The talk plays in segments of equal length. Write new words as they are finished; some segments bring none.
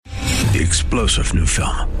The explosive new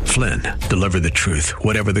film, Flynn, deliver the truth,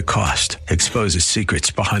 whatever the cost, exposes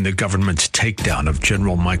secrets behind the government's takedown of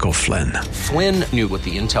General Michael Flynn. Flynn knew what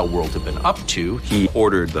the intel world had been up to. He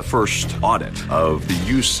ordered the first audit of the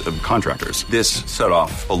use of contractors. This set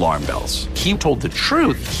off alarm bells. He told the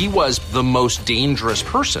truth. He was the most dangerous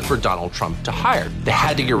person for Donald Trump to hire. They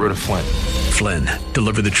had to get rid of Flynn. Flynn,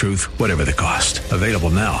 deliver the truth, whatever the cost. Available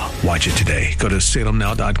now. Watch it today. Go to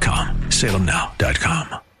salemnow.com.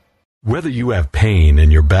 salemnow.com. Whether you have pain in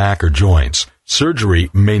your back or joints, surgery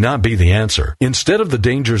may not be the answer. Instead of the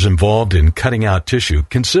dangers involved in cutting out tissue,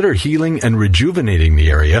 consider healing and rejuvenating the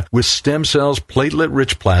area with stem cells,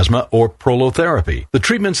 platelet-rich plasma, or prolotherapy. The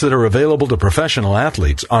treatments that are available to professional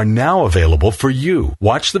athletes are now available for you.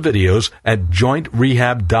 Watch the videos at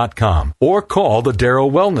jointrehab.com or call the Darrow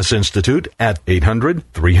Wellness Institute at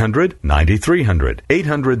 800-300-9300.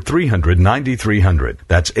 800-300-9300.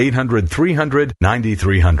 That's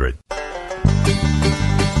 800-300-9300.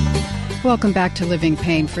 Welcome back to Living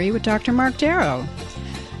Pain-Free with Dr. Mark Darrow.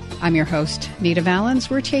 I'm your host, Nita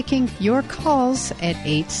Valens. We're taking your calls at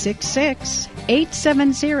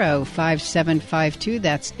 866-870-5752.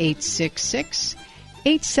 That's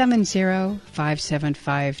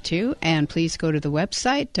 866-870-5752. And please go to the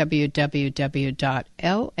website,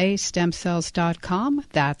 www.lastemcells.com.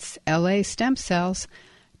 That's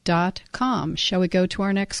lastemcells.com. Shall we go to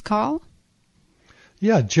our next call?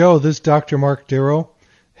 Yeah, Joe, this is Dr. Mark Darrow.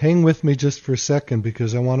 Hang with me just for a second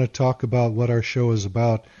because I want to talk about what our show is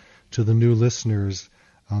about to the new listeners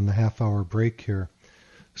on the half-hour break here.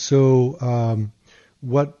 So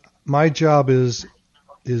what my job is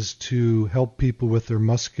to help people with their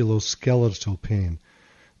musculoskeletal pain.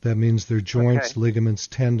 That means their joints, ligaments,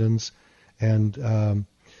 tendons, and I'm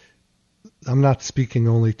not speaking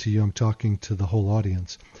only to you, I'm talking to the whole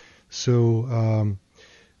audience. So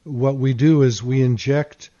what we do is we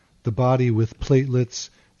inject the body with platelets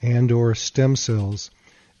and or stem cells,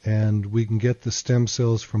 and we can get the stem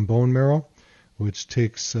cells from bone marrow, which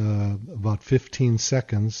takes about 15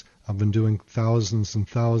 seconds. I've been doing thousands and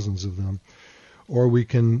thousands of them. Or we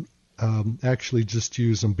can actually just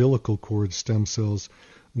use umbilical cord stem cells,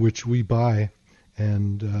 which we buy,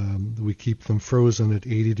 and we keep them frozen at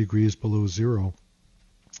 80 degrees below zero.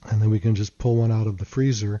 And then we can just pull one out of the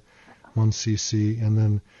freezer, 1 cc, and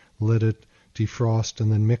then let it defrost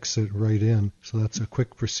and then mix it right in. So that's a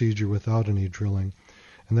quick procedure without any drilling.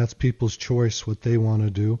 And that's people's choice, what they want to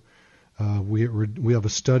do. We have a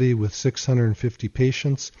study with 650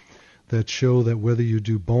 patients that show that whether you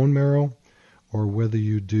do bone marrow or whether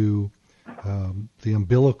you do the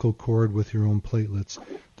umbilical cord with your own platelets,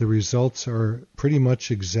 the results are pretty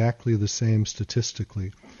much exactly the same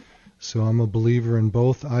statistically. So I'm a believer in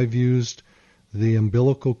both. I've used the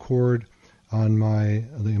umbilical cord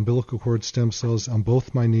stem cells on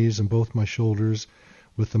both my knees and both my shoulders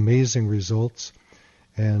with amazing results.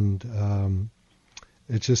 And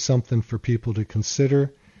it's just something for people to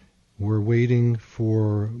consider. We're waiting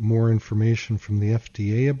for more information from the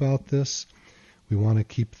FDA about this. We want to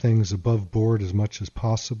keep things above board as much as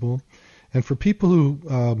possible. And for people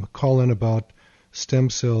who call in about stem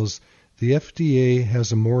cells, the FDA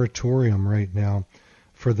has a moratorium right now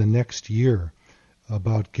for the next year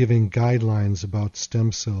about giving guidelines about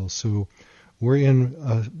stem cells. So we're in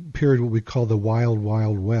a period what we call the wild,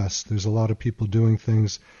 wild west. There's a lot of people doing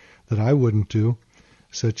things that I wouldn't do,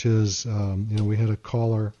 such as, we had a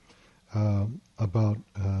caller about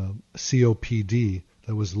COPD,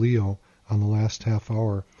 that was Leo, on the last half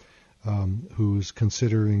hour, who's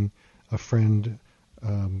considering a friend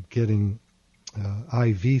getting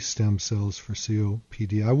IV stem cells for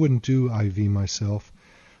COPD. I wouldn't do IV myself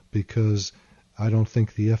because I don't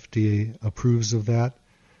think the FDA approves of that.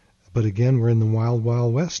 But again, we're in the wild,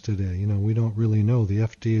 wild west today. We don't really know. The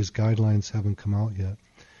FDA's guidelines haven't come out yet.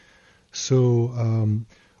 So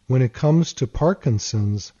when it comes to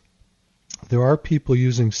Parkinson's, there are people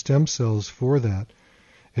using stem cells for that.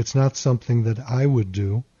 It's not something that I would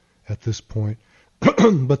do at this point.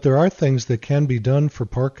 But there are things that can be done for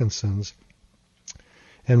Parkinson's.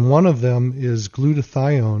 And one of them is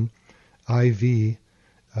glutathione IV.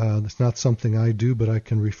 It's not something I do, but I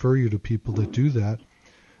can refer you to people that do that,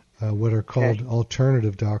 what are called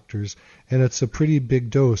alternative doctors. And it's a pretty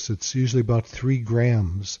big dose. It's usually about 3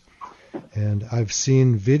 grams. And I've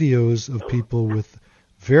seen videos of people with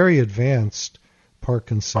very advanced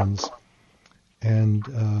Parkinson's, and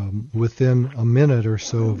within a minute or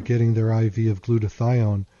so of getting their IV of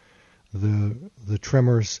glutathione, the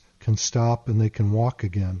tremors can stop and they can walk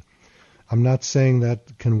again. I'm not saying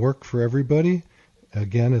that can work for everybody.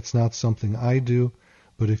 Again, it's not something I do.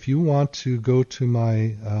 But if you want to go to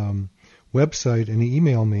my website and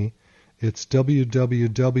email me It's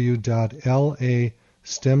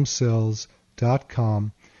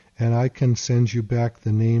www.lastemcells.com, and I can send you back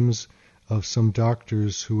the names of some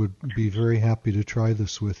doctors who would be very happy to try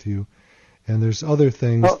this with you. And there's other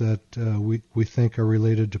things that we think are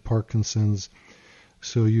related to Parkinson's,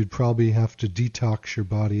 so you'd probably have to detox your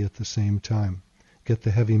body at the same time, get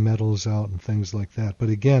the heavy metals out and things like that. But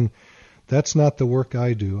again, that's not the work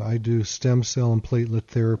I do. I do stem cell and platelet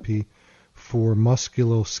therapy for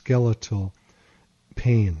musculoskeletal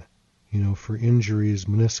pain, for injuries,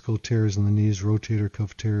 meniscal tears in the knees, rotator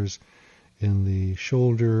cuff tears in the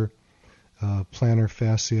shoulder, plantar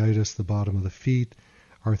fasciitis, the bottom of the feet,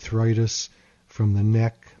 arthritis from the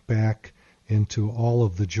neck back into all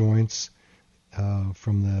of the joints,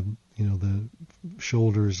 from the the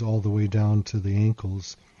shoulders all the way down to the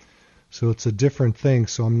ankles. So it's a different thing.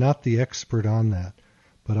 So I'm not the expert on that,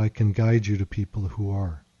 but I can guide you to people who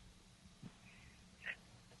are.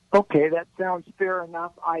 Okay, that sounds fair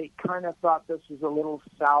enough. I kind of thought this was a little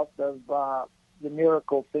south of the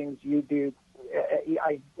miracle things you do.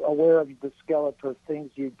 I'm aware of the skeletal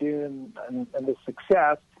things you do and the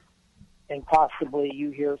success, and possibly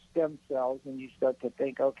you hear stem cells and you start to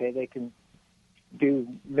think, okay, they can do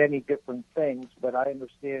many different things, but I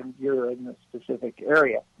understand you're in a specific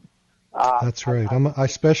area. That's right. I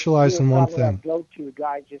specialize in one thing. I go to a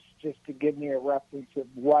guy just to give me a reference of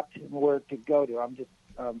what and where to go to. I'm just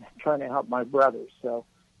trying to help my brother. So.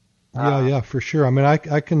 Yeah, for sure. I mean,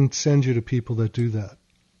 I can send you to people that do that.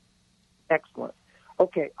 Excellent.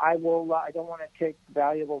 Okay, I will. I don't want to take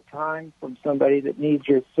valuable time from somebody that needs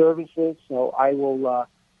your services, so I will.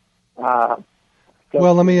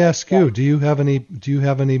 Well, let me ask you: Do you have any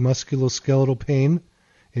musculoskeletal pain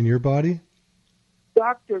in your body?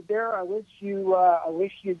 Dr. Dare, I wish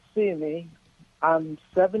you'd see me. I'm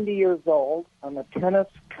 70 years old. I'm a tennis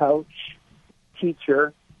coach,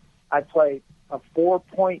 teacher. I play a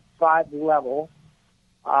 4.5 level.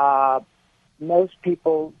 Most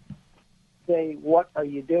people say, "What are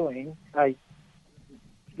you doing?" I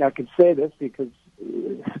can say this because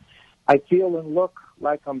I feel and look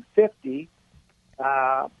like I'm 50.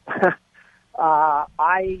 I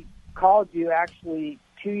called you actually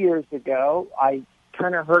 2 years ago. I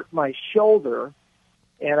kind of hurt my shoulder,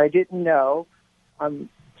 and I didn't know. I'm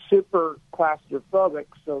super claustrophobic,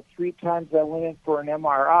 so 3 times I went in for an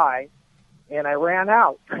MRI, and I ran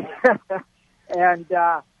out. And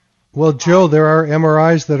well, Joe, there are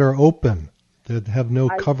MRIs that are open that have no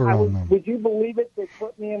cover on them. Would you believe it? They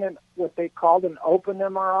put me in what they called an open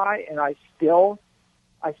MRI, and I still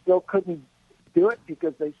couldn't do it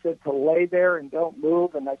because they said to lay there and don't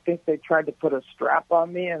move, and I think they tried to put a strap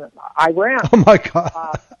on me, and I ran. Oh my God!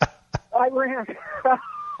 I ran.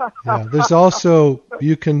 Yeah, there's also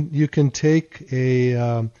you can take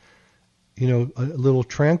a little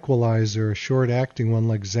tranquilizer, a short-acting one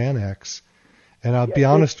like Xanax, and I'll be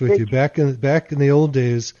honest with you. Back in the old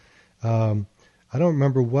days, I don't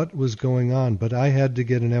remember what was going on, but I had to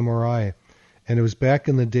get an MRI, and it was back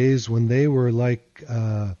in the days when they were like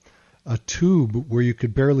a tube where you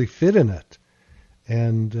could barely fit in it,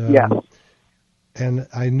 and and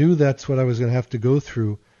I knew that's what I was going to have to go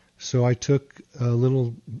through, so I took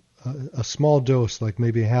a small dose, like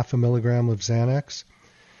maybe 0.5 milligram of Xanax,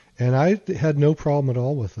 and I had no problem at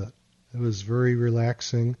all with it. It was very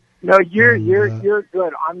relaxing. No, you're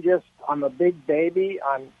good. I'm a big baby.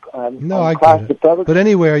 I get it. But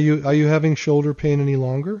anyway, are you having shoulder pain any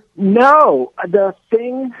longer? No, the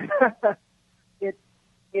thing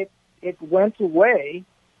it went away.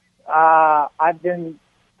 I've been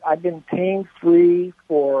pain-free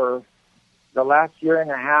for the last year and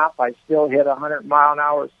a half. I still hit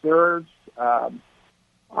 100-mile-an-hour surge. I'm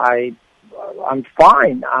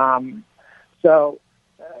fine. So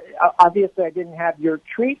obviously I didn't have your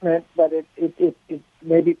treatment, but it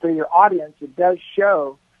maybe for your audience, it does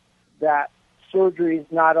show that surgery is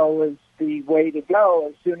not always the way to go.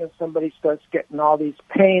 As soon as somebody starts getting all these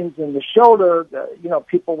pains in the shoulder,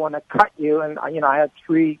 people want to cut you. And I had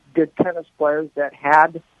 3 good tennis players that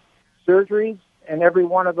had surgeries, and every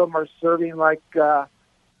one of them are serving like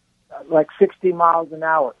 60 miles an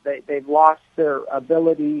hour. They've lost their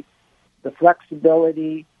ability, the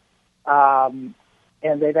flexibility, and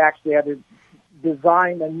they've actually had to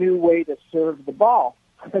design a new way to serve the ball.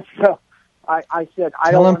 So I said,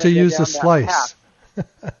 I don't want to use a slice.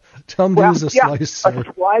 Tell them to use a slice, sir.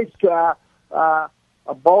 A slice, a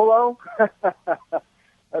bolo,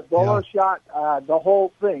 a bolo shot, the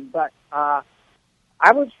whole thing. But I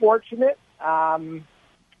was fortunate. Mine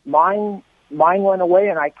went away,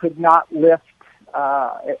 and I could not lift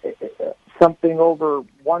something over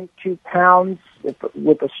 1-2 pounds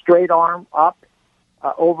with a straight arm up.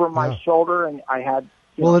 over my shoulder, and I had.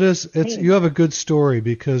 It is. You have a good story,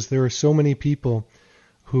 because there are so many people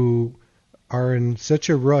who are in such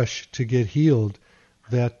a rush to get healed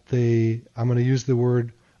that I'm going to use the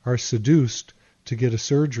word, are seduced to get a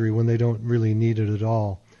surgery when they don't really need it at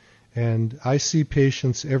all. And I see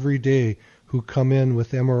patients every day who come in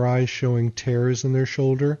with MRIs showing tears in their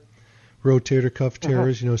shoulder, rotator cuff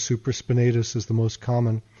tears, supraspinatus is the most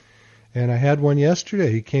common. And I had one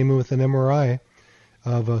yesterday. He came in with an MRI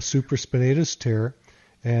of a supraspinatus tear,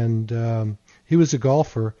 and he was a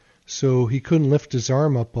golfer, so he couldn't lift his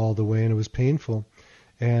arm up all the way, and it was painful.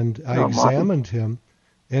 And I examined him,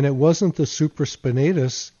 and it wasn't the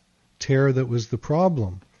supraspinatus tear that was the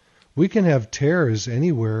problem. We can have tears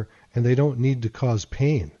anywhere, and they don't need to cause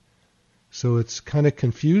pain. So it's kind of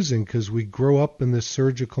confusing, because we grow up in this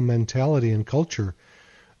surgical mentality and culture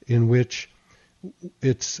in which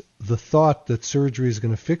it's the thought that surgery is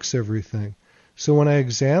going to fix everything. So when I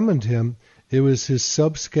examined him, it was his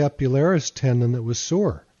subscapularis tendon that was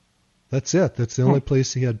sore. That's it. That's the only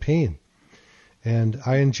place he had pain. And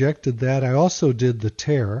I injected that. I also did the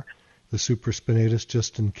tear, the supraspinatus,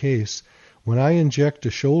 just in case. When I inject a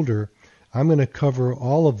shoulder, I'm going to cover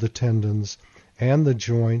all of the tendons and the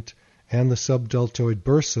joint and the subdeltoid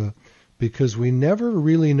bursa, because we never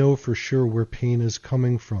really know for sure where pain is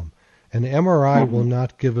coming from. An MRI will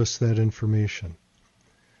not give us that information.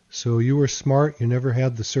 So you were smart. You never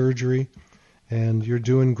had the surgery, and you're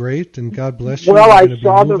doing great, and God bless you. Well, I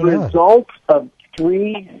saw the results of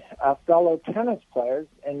 3 fellow tennis players,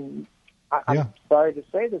 and I'm sorry to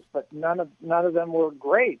say this, but none of them were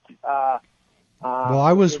great. Well,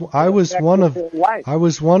 I was one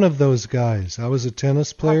of those guys. I was a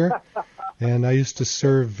tennis player, and I used to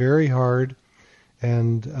serve very hard,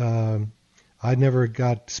 and I never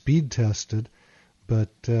got speed tested, but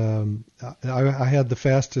I had the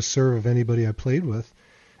fastest serve of anybody I played with,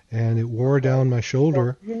 and it wore down my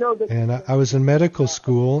shoulder. And I was in medical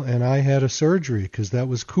school, and I had a surgery because that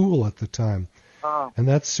was cool at the time. And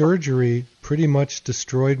that surgery pretty much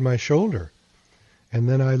destroyed my shoulder. And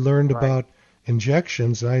then I learned about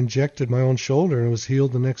injections. I injected my own shoulder, and it was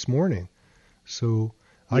healed the next morning. So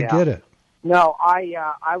I get it. No,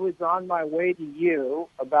 I was on my way to you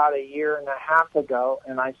about 1.5 years ago,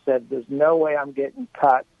 and I said, there's no way I'm getting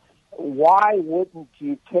cut. Why wouldn't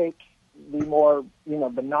you take the more,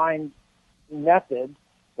 benign method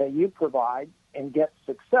that you provide and get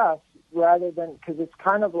success, rather than, because it's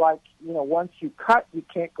kind of like, once you cut, you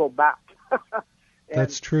can't go back.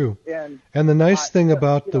 That's true. And the nice thing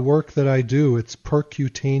about the work that I do, it's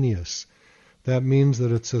percutaneous. That means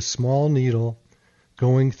that it's a small needle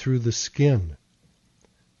going through the skin.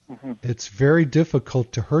 Mm-hmm. It's very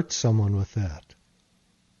difficult to hurt someone with that.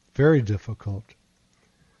 Very difficult.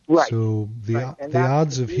 Right. So the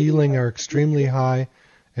odds of healing are extremely high,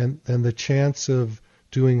 and the chance of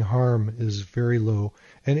doing harm is very low.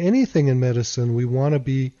 And anything in medicine, we want to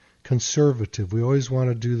be conservative. We always want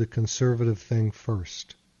to do the conservative thing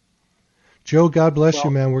first. Joe, God bless you,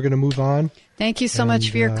 man. We're going to move on. Thank you so much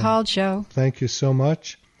for your call, Joe. Thank you so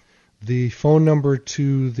much. The phone number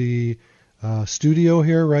to the studio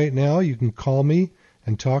here right now, you can call me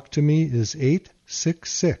and talk to me, is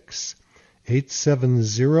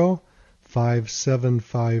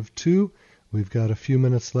 866-870-5752. We've got a few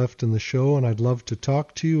minutes left in the show, and I'd love to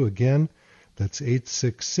talk to you again. That's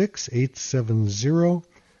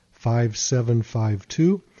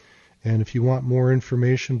 866-870-5752. And if you want more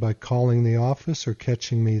information by calling the office or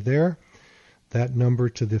catching me there, that number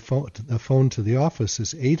to the phone to the office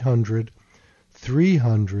is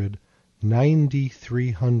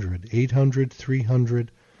 800-300-9300.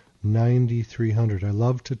 800-300-9300. I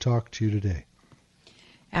love to talk to you today.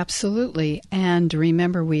 Absolutely. And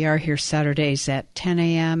remember, we are here Saturdays at 10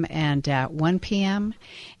 a.m. and at 1 p.m.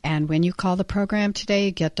 And when you call the program today,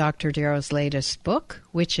 you get Dr. Darrow's latest book,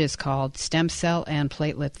 which is called Stem Cell and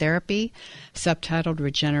Platelet Therapy, subtitled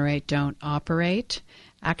Regenerate, Don't Operate.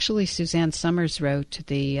 Actually, Suzanne Summers wrote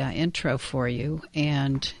the intro for you.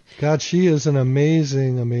 And God, she is an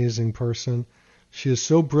amazing, amazing person. She is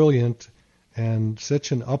so brilliant and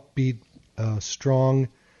such an upbeat, strong,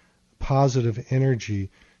 positive energy.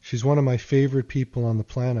 She's one of my favorite people on the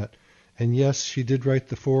planet. And yes, she did write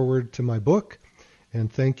the foreword to my book.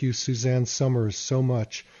 And thank you, Suzanne Summers, so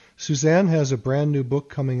much. Suzanne has a brand new book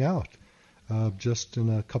coming out just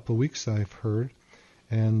in a couple of weeks, I've heard.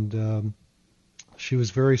 And she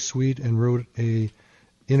was very sweet and wrote a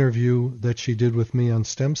interview that she did with me on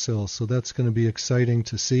stem cells. So that's going to be exciting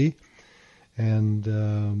to see.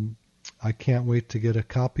 And I can't wait to get a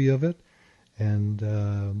copy of it.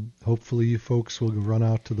 And hopefully you folks will run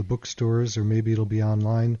out to the bookstores, or maybe it'll be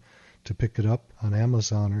online to pick it up on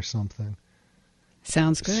Amazon or something.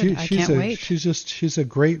 Sounds good. I can't wait. She's a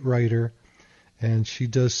great writer, and she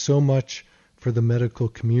does so much for the medical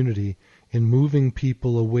community in moving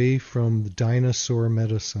people away from the dinosaur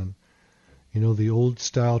medicine. You know, the old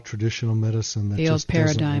style traditional medicine that just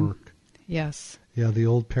doesn't work. Yes. Yeah, the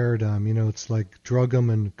old paradigm. You know, it's like drug 'em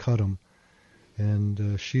and cut 'em.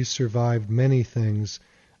 And she's survived many things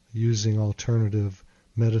using alternative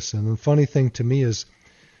medicine. And the funny thing to me is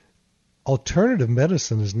alternative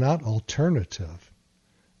medicine is not alternative.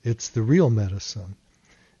 It's the real medicine.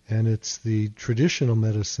 And it's the traditional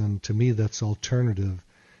medicine, to me, that's alternative.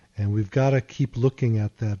 And we've got to keep looking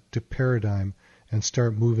at that paradigm and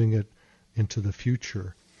start moving it into the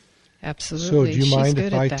future. Absolutely. So do you She's mind good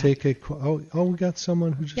if at I that. take a... we got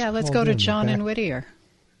someone who just let's called go to in. John in Whittier.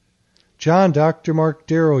 John, Dr. Mark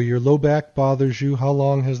Darrow, your low back bothers you. How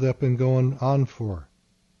long has that been going on for?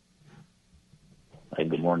 Hi,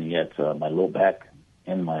 good morning. Yeah, it's my low back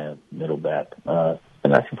and my middle back.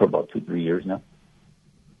 Been asking for about 2-3 years now.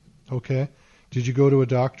 Okay. Did you go to a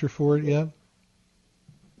doctor for it yet?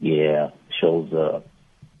 Yeah, it shows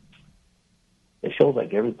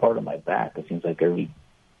like every part of my back. It seems like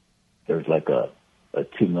there's like a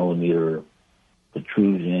 2 millimeter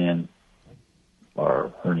protrusion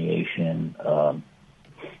or herniation.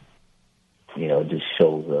 It just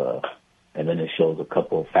shows, and then it shows a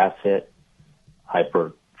couple of facet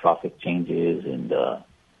hypertrophic changes and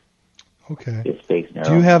okay. It's face narrow.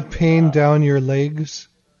 Do you have pain down your legs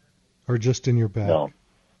or just in your back? No.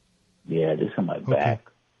 Yeah, just on my back.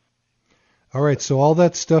 All right, so all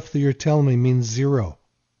that stuff that you're telling me means zero.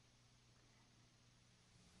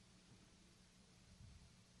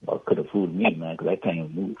 Well, it could have fooled me, man, because I can't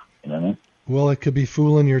even move. You know what I mean? Well, it could be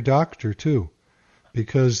fooling your doctor, too,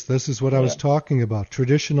 because this is what I was talking about.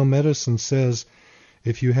 Traditional medicine says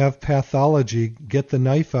if you have pathology, get the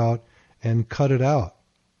knife out and cut it out.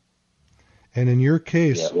 And in your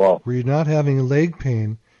case, where you're not having leg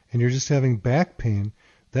pain and you're just having back pain,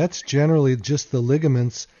 that's generally just the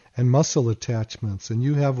ligaments and muscle attachments. And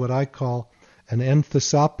you have what I call an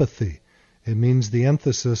enthesopathy. It means the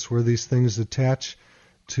enthesis, where these things attach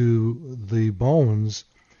to the bones,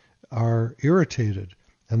 are irritated.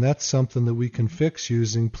 And that's something that we can fix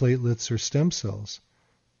using platelets or stem cells.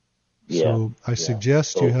 So I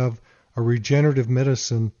suggest you have a regenerative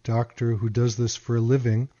medicine doctor who does this for a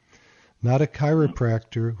living, not a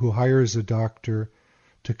chiropractor who hires a doctor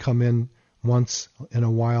to come in once in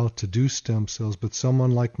a while to do stem cells, but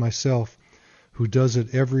someone like myself who does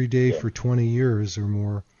it every day for 20 years or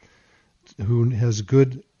more, who has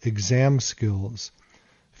good exam skills,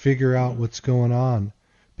 figure out what's going on.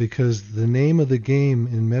 Because the name of the game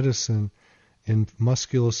in medicine, in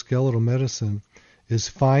musculoskeletal medicine, is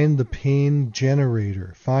find the pain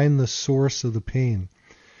generator, find the source of the pain.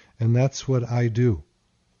 And that's what I do.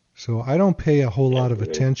 So I don't pay a whole lot of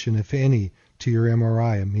attention, if any, to your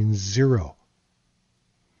MRI. It means zero.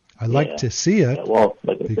 I like to see it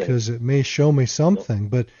because it may show me something,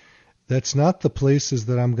 but that's not the places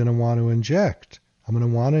that I'm going to want to inject. I'm going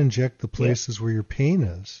to want to inject the places where your pain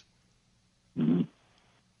is. Mm-hmm.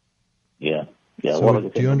 Yeah. Yeah. So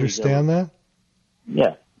do you understand that?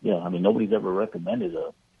 Yeah. Yeah. I mean, nobody's ever recommended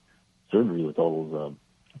a surgery with all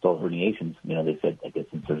those herniations. You know, they said, I guess,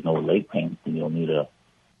 since there's no leg pain, then you'll need a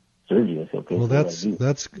surgery. I said, okay. Well, that's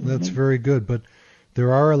very good. But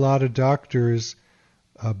there are a lot of doctors,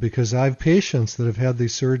 because I have patients that have had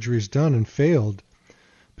these surgeries done and failed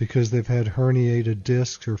because they've had herniated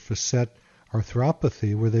discs or facet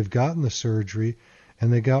arthropathy where they've gotten the surgery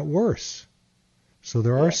and they got worse. So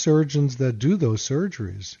there are surgeons that do those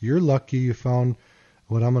surgeries. You're lucky you found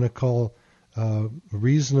what I'm going to call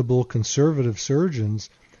reasonable conservative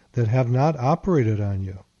surgeons that have not operated on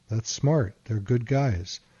you. That's smart. They're good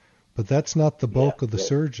guys. But that's not the bulk of the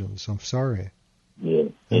surgeons. I'm sorry. Yeah.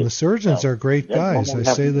 And the surgeons are great guys. I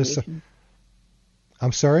say this.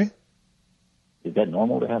 I'm sorry? Is that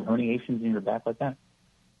normal to have herniations in your back like that?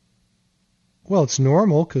 Well, it's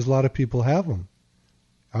normal because a lot of people have them.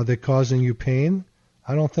 Are they causing you pain?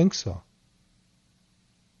 I don't think so.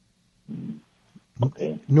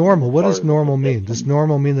 Okay. Normal. What does normal mean? Does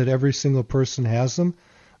normal mean that every single person has them?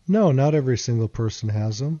 No, not every single person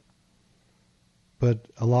has them. But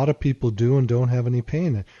a lot of people do and don't have any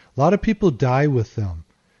pain. A lot of people die with them,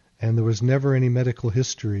 and there was never any medical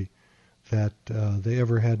history that they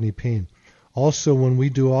ever had any pain. Also, when we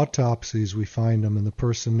do autopsies, we find them, and the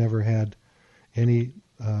person never had any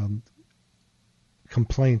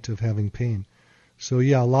complaint of having pain. So,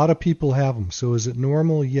 yeah, a lot of people have them. So is it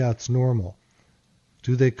normal? Yeah, it's normal.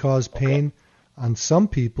 Do they cause pain? On some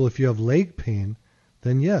people, if you have leg pain,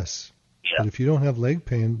 then yes. Yeah. But if you don't have leg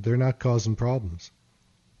pain, they're not causing problems.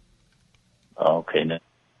 Okay.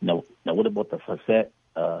 Now, what about the facet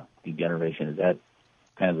degeneration? Is that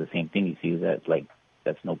kind of the same thing you see? Is that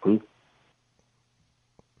that's no proof?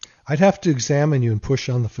 I'd have to examine you and push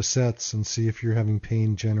on the facets and see if you're having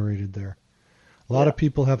pain generated there. A lot of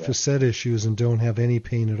people have facet issues and don't have any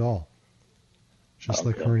pain at all, just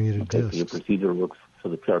like herniated discs. So your procedure works for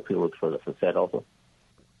the PRP, works for the facet also?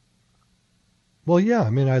 Well, yeah. I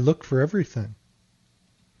mean, I look for everything.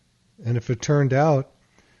 And if it turned out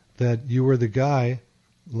that you were the guy,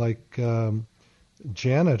 like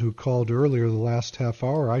Janet, who called earlier the last half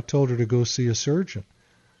hour, I told her to go see a surgeon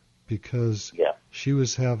because she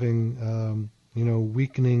was having,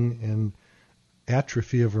 weakening and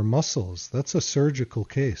atrophy of her muscles. That's a surgical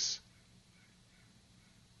case.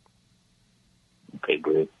 Okay,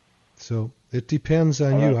 great. So it depends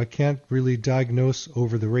on you. I can't really diagnose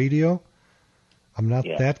over the radio. I'm not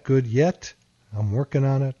that good yet. I'm working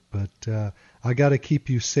on it, but I got to keep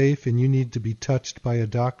you safe, and you need to be touched by a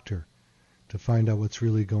doctor to find out what's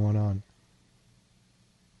really going on.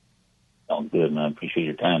 Sounds good, man. I appreciate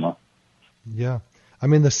your time, huh? Yeah. I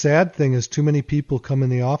mean, the sad thing is too many people come in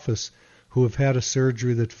the office who have had a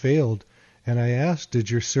surgery that failed, and I asked, did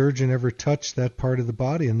your surgeon ever touch that part of the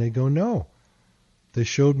body? And they go, no. They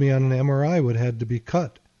showed me on an MRI what had to be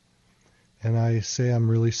cut. And I say, I'm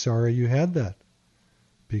really sorry you had that,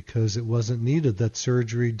 because it wasn't needed. That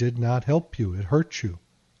surgery did not help you. It hurt you.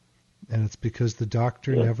 And it's because the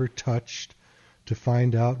doctor never touched to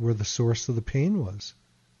find out where the source of the pain was.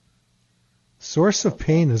 Source of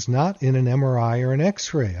pain is not in an MRI or an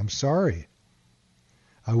X-ray. I'm sorry.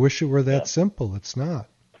 I wish it were that simple. It's not.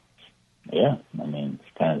 Yeah. I mean,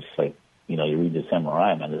 it's kind of just like, you read this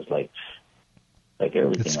MRI, man, it's like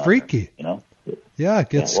everything. It's freaky. There, Yeah, it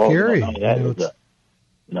gets scary. Not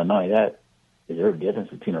only that, is there a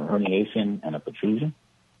difference between a herniation and a protrusion?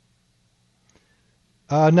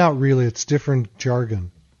 Not really. It's different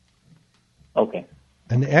jargon. Okay.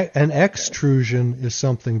 An extrusion is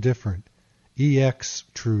something different.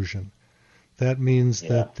 Extrusion. That means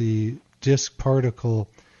that the disc particle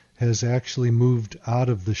has actually moved out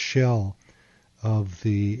of the shell of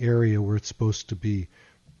the area where it's supposed to be.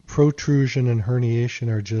 Protrusion and herniation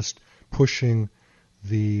are just pushing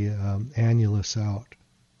the annulus out.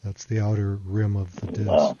 That's the outer rim of the disc.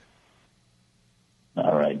 Well,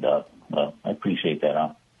 all right, Doc. Well, I appreciate that,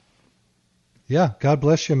 huh? Yeah, God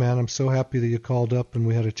bless you, man. I'm so happy that you called up and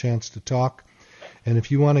we had a chance to talk. And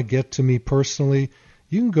if you want to get to me personally,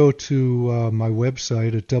 you can go to my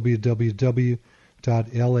website at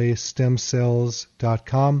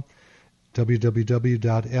www.lastemcells.com,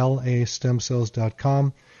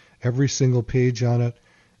 www.lastemcells.com. Every single page on it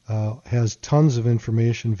has tons of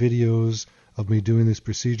information, videos of me doing these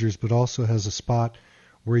procedures, but also has a spot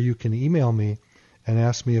where you can email me and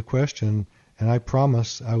ask me a question, and I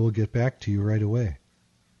promise I will get back to you right away.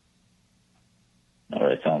 All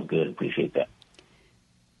right, sounds good. Appreciate that.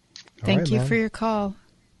 Thank you for your call.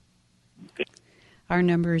 Our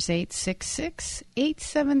number is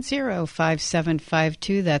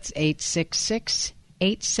 866-870-5752. That's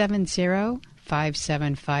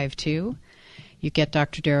 866-870-5752. You get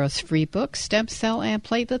Dr. Darrow's free book, Stem Cell and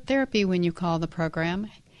Platelet Therapy, when you call the program.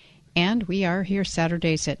 And we are here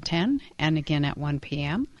Saturdays at 10 and again at 1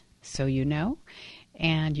 p.m., so you know.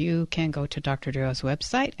 And you can go to Dr. Darrow's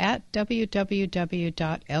website at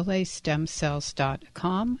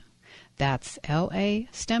www.lastemcells.com. That's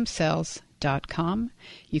lastemcells.com.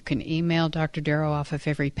 You can email Dr. Darrow off of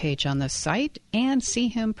every page on the site and see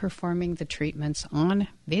him performing the treatments on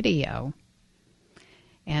video.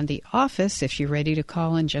 And the office, if you're ready to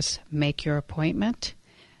call and just make your appointment,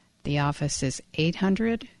 the office is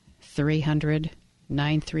 800-300-9300,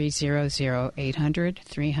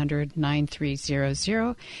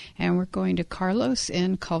 800-300-9300, and we're going to Carlos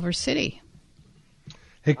in Culver City.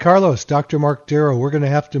 Hey, Carlos, Dr. Mark Darrow, we're going to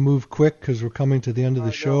have to move quick because we're coming to the end of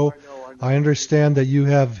the show. I understand that you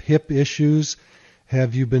have hip issues.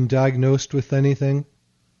 Have you been diagnosed with anything?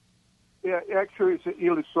 Yeah, actually, it's an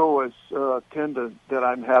iliopsoas tendon that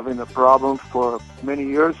I'm having a problem for many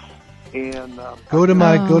years. And go to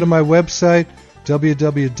my website,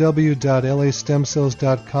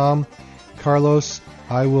 www.lastemcells.com. Carlos,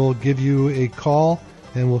 I will give you a call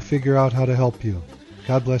and we'll figure out how to help you.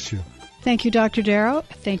 God bless you. Thank you, Dr. Darrow.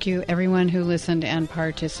 Thank you, everyone who listened and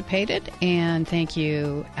participated. And thank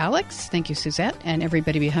you, Alex. Thank you, Suzette, and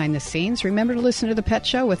everybody behind the scenes. Remember to listen to The Pet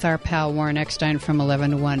Show with our pal Warren Eckstein from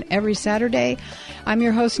 11 to 1 every Saturday. I'm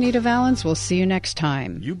your host, Nita Valens. We'll see you next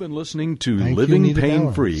time. You've been listening to Living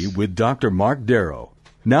Pain-Free with Dr. Mark Darrow.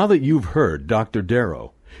 Now that you've heard Dr.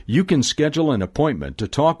 Darrow, You can schedule an appointment to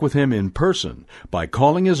talk with him in person by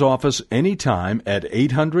calling his office anytime at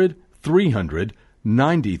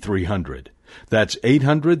 800-300-9300. That's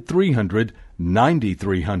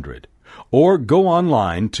 800-300-9300. Or go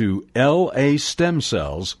online to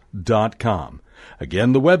lastemcells.com.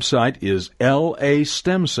 Again, the website is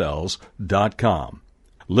lastemcells.com.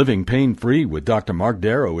 Living Pain-Free with Dr. Mark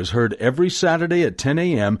Darrow is heard every Saturday at 10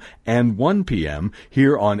 a.m. and 1 p.m.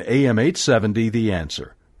 here on AM 870 The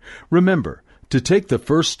Answer. Remember, to take the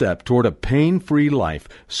first step toward a pain-free life,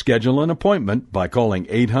 schedule an appointment by calling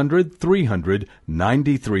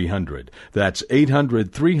 800-300-9300. That's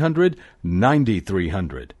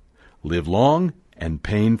 800-300-9300. Live long and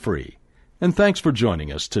pain-free. And thanks for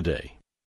joining us today.